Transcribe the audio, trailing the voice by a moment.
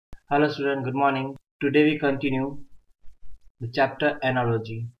Hello student, good morning. Today we continue the chapter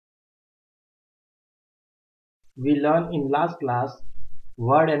analogy. We learned in last class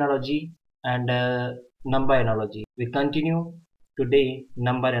word analogy and number analogy. We continue today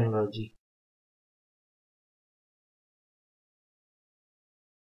number analogy.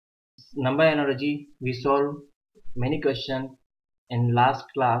 Number analogy we solve many questions in last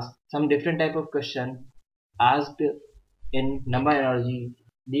class. Some different type of question asked in number analogy.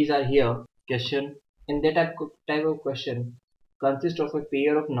 These are here question. In that type of question consists of a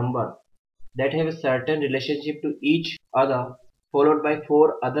pair of number that have a certain relationship to each other followed by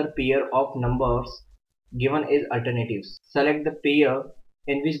four other pair of numbers given as alternatives. Select the pair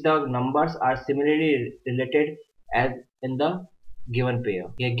in which the numbers are similarly related as in the given pair.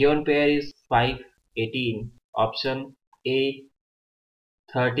 Here given pair is 5, 18. Option A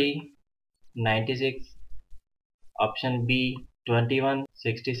 30, 96. Option B 21,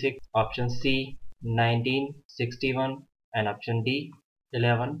 66. Option C 19, 61. And option D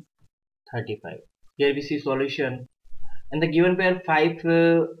 11, 35. Here we see solution. In the given pair 5,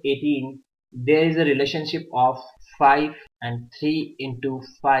 18, there is a relationship of 5 and 3 into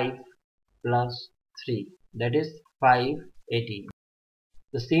 5 plus 3, that is 5, 18.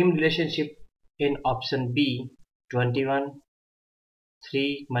 The same relationship in option B 21,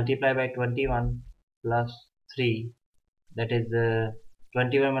 3 multiplied by 21 plus 3, that is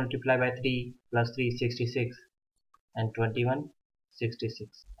 21 multiplied by 3 plus 3 66 and 21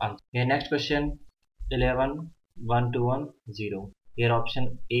 66. Here next question 11 1 2 1 0. Here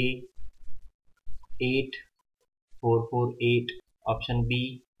option A 8 4 4 8. Option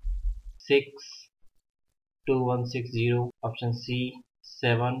B 6 2 1 6 0. Option C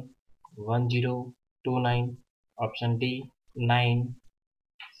 7 1 0 2 9. Option D 9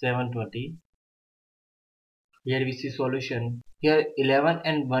 7 20. Here we see solution. Here 11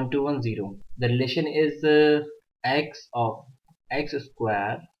 and 1 2 1 0. The relation is x of x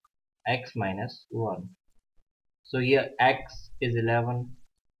square x minus 1. So here x is 11,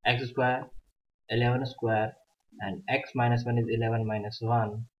 x square 11 square, and x minus 1 is 11 minus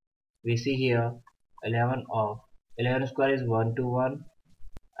 1. We see here 11 of 11 square is 1 to 1,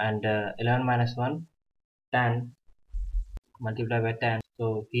 and 11 minus 1 10 multiplied by 10.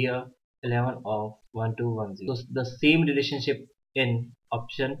 So here 11 of 1 to 1 0. So the same relationship in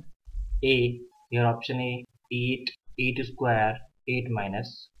option A. Here option A 8 square 8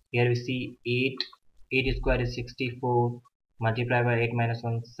 minus. Here we see 8 square is 64 multiplied by 8 minus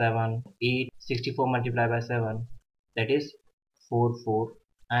 1 7. 64 multiplied by 7, that is 4 4.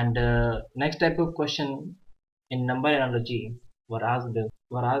 And next type of question in number analogy were asked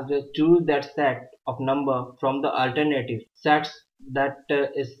choose that set of number from the alternative sets that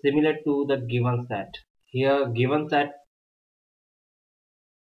is similar to the given set. Here given set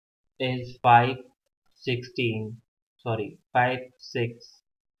is 5 16, sorry 5 6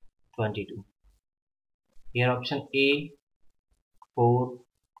 22. Here option A 4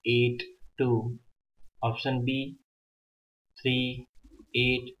 8 2. Option B 3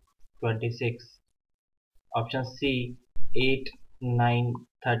 8 26. Option C 8 9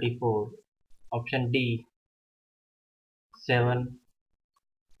 34. Option D 7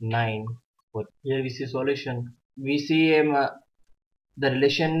 9 4. Here we see solution. We see the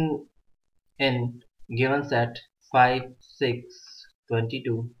relation in given set 5 6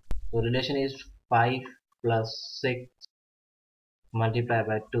 22. So relation is 5 plus 6 multiplied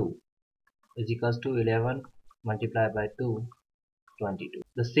by 2 is equals to 11 multiplied by 2 22.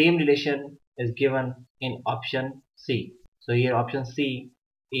 The same relation is given in option C. So here option C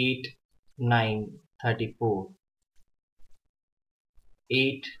 8 9 34.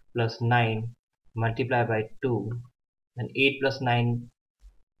 8 plus 9 multiplied by 2, and 8 plus 9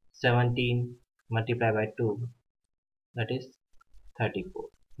 17 multiplied by 2, that is 34.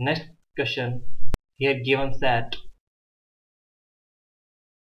 Next question. Here given set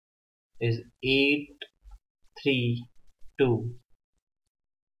is 8 3 2.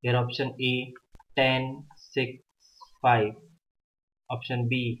 Here option A 10 6 5. Option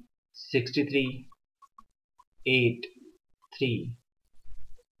B 63 8 3.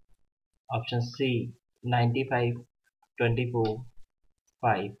 Option C 95 24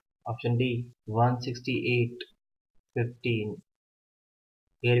 5. Option D 168 15.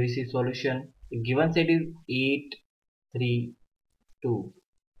 Here we see solution. The given set is 8 3 2.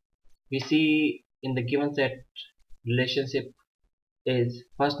 We see in the given set relationship is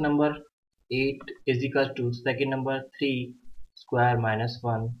first number 8 is equal to second number 3 square minus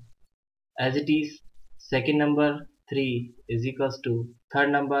 1, as it is second number 3 is equals to third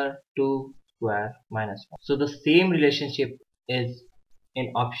number 2 square minus 1. So the same relationship is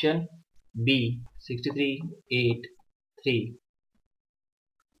in option B 63, 8, 3.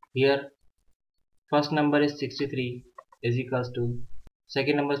 Here first number is 63 is equals to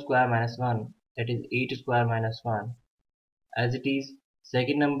second number square minus 1, that is 8 square minus 1. As it is,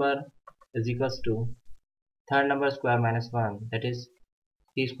 second number is equals to third number square minus 1, that is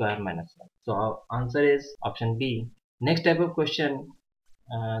 3 square minus 1. So our answer is option B. Next type of question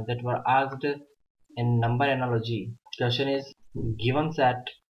that were asked in number analogy. Question is given set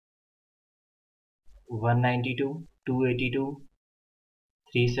 192, 282,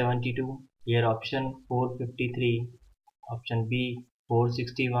 372. Here option 453, option B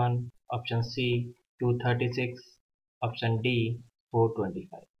 461, option C 236, option D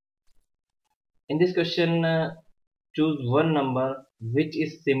 425. In this question, choose one number which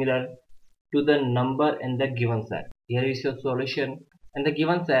is similar to the number in the given set. Here is your solution. In the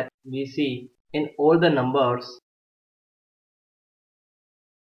given set, we see in all the numbers,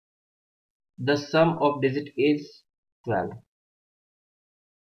 the sum of digit is 12.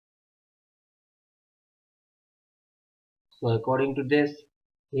 So according to this,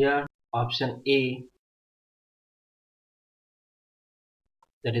 here option A,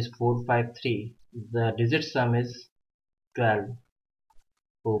 that is 453, the digit sum is 12.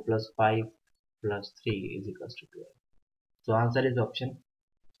 4 plus 5 plus 3 is equals to 12. So answer is option.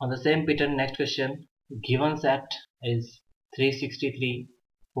 On the same pattern, next question, given set is 363,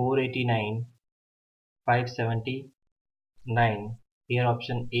 489, 579. Here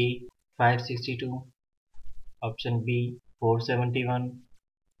option A 562, option B 471,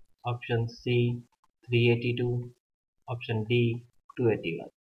 option C 382, option D 281.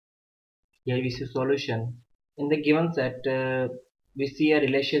 Here we see solution. In the given set, we see a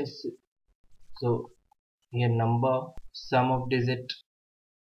relation. So here number, sum of digit,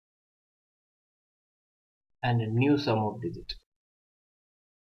 and a new sum of digit.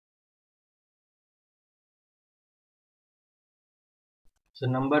 So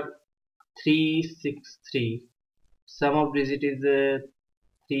number 363, sum of digit is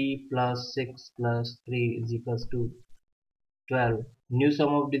 3 plus 6 plus 3 is equals to 12. New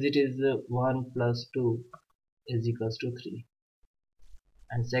sum of digit is 1 plus 2 is equals to 3.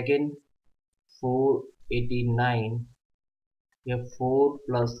 And second, 489, we have 4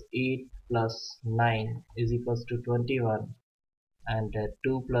 plus 8 plus 9 is equals to 21, and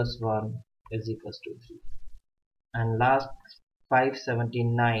 2 plus 1 is equals to 3. And last,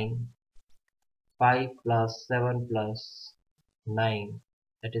 579, 5 plus 7 plus 9,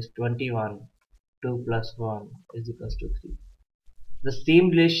 that is 21, 2 plus 1 is equals to 3. The same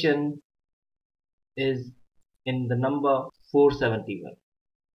relation is in the number 471.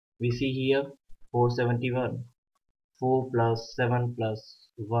 We see here 471, 4 plus 7 plus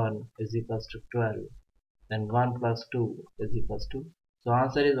 1 is equals to 12, then 1 plus 2 is equals to, so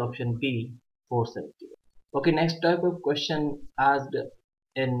answer is option B 471. Okay, next type of question asked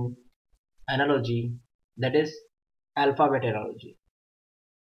in analogy, that is alphabet analogy.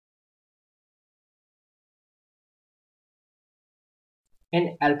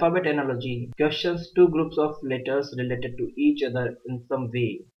 In alphabet analogy, questions two groups of letters related to each other in some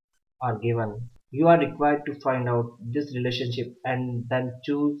way are given. You are required to find out this relationship and then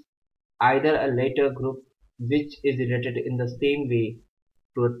choose either a letter group which is related in the same way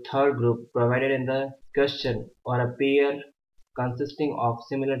to a third group provided in the question, or a pair consisting of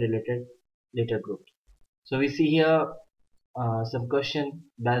similar related letter groups. So we see here some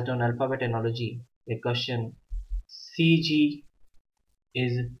question based on alphabet analogy. A question, CG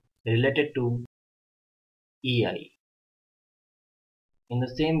is related to EI. In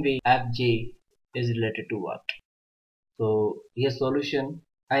the same way, FJ is related to what? So here solution.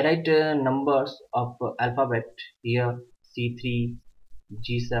 I write numbers of alphabet here: C3,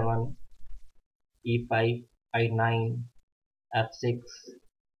 G7, E5, I9, F6,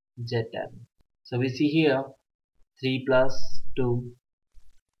 Z10. So we see here 3 plus 2,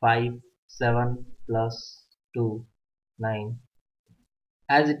 5, 7 plus 2, 9.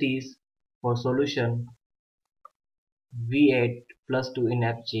 As it is, for solution, V8 plus 2 in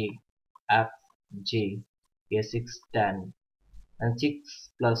FJ, FJ, here 6, 10, and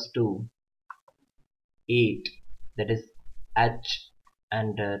 6 plus 2, 8, that is H,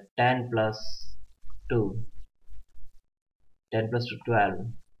 and 10 plus 2, 10 plus 2,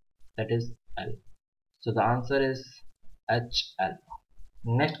 12, that is L. So the answer is HL.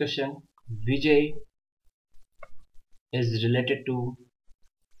 Next question, Vijay is related to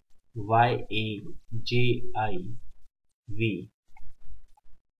YAJIV.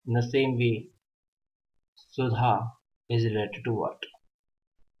 In the same way, Sudha is related to what?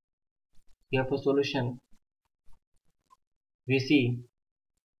 Here for solution, we see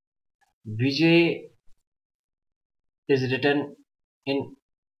Vijay is written in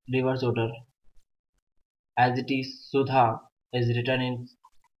reverse order as it is. Sudha is written in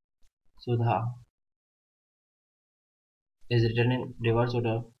Sudha is written in reverse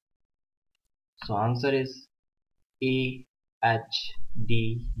order. So answer is A H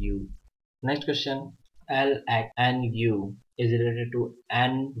D U. Next question. L X N U is related to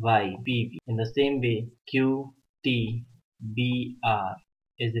N Y P P. In the same way, Q T B R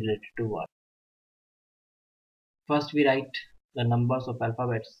is related to what? First we write the numbers of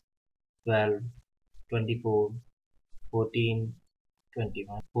alphabets: 12, 24, 14,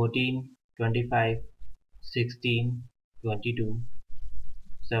 21, 14, 25, 16, 22,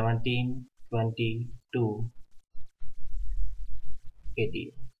 17, 22,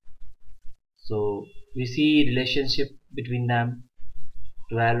 18. So we see relationship between them: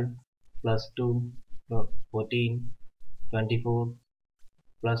 12 plus 2, 14, 24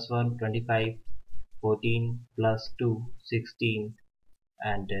 plus 1, 25, 14 plus 2, 16,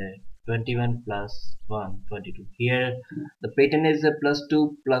 and 21 plus 1, 22. Here the pattern is plus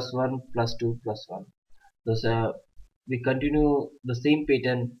 2 plus 1 plus 2 plus 1. So we continue the same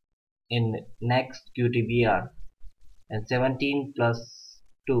pattern in next QTBR, and 17 plus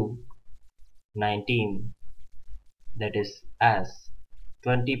 2, 19, that is S.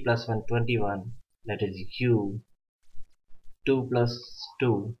 20 plus 1, 21, that is U. 2 plus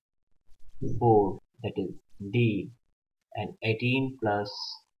 2, 4, that is D. And 18 plus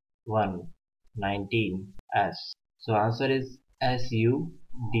 1, 19, S. So answer is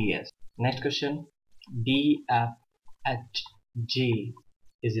SUDS. Next question. DFHJ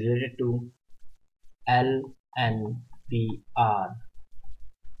is related to LNPR.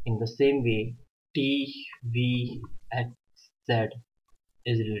 In the same way, TVHZ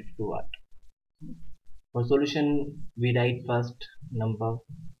is related to what? For solution, we write first number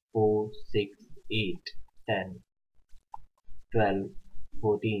 4, 6, 8, 10, 12,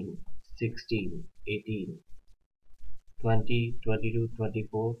 14, 16, 18, 20, 22,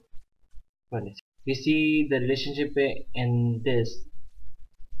 24, 26. We see the relationship in this.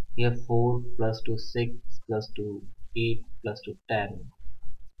 Here 4 plus 2, 6 plus 2, 8 plus 2, 10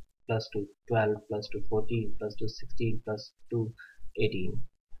 plus 2, 12 plus 2, 14 plus 2, 16 plus 2, 18.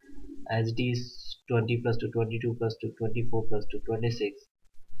 As it is 20 plus 2, 22 plus 2, 24 plus 2, 26.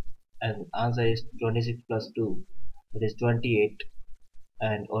 And answer is 26 plus 2, that is 28.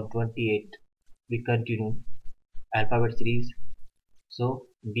 And on 28 we continue alphabet series. So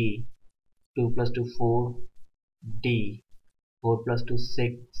B. 2 plus 2, 4, D. 4 plus 2,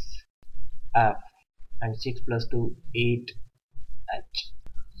 6, F. And 6 plus 2, 8, H.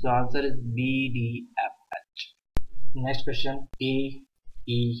 So answer is B, D, F, H. Next question. A,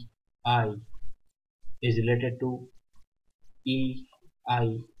 E, I is related to E,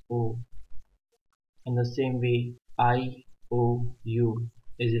 I, O. In the same way, I, O, U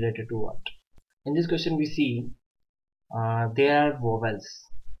is related to what? In this question we see there are vowels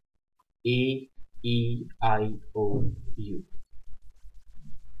A, E, I, O, U.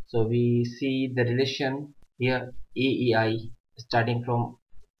 So we see the relation here: A, E, I starting from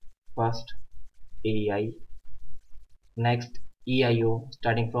first A, E, I, next E, I, O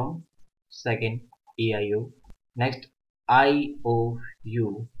starting from second E, I, O, next I, O,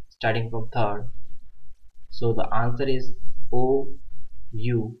 U starting from third. So the answer is O,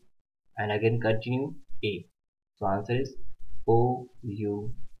 U, and again continue A. So answer is O,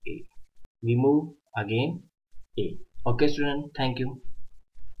 U, A. We move again A. Okay student, thank you.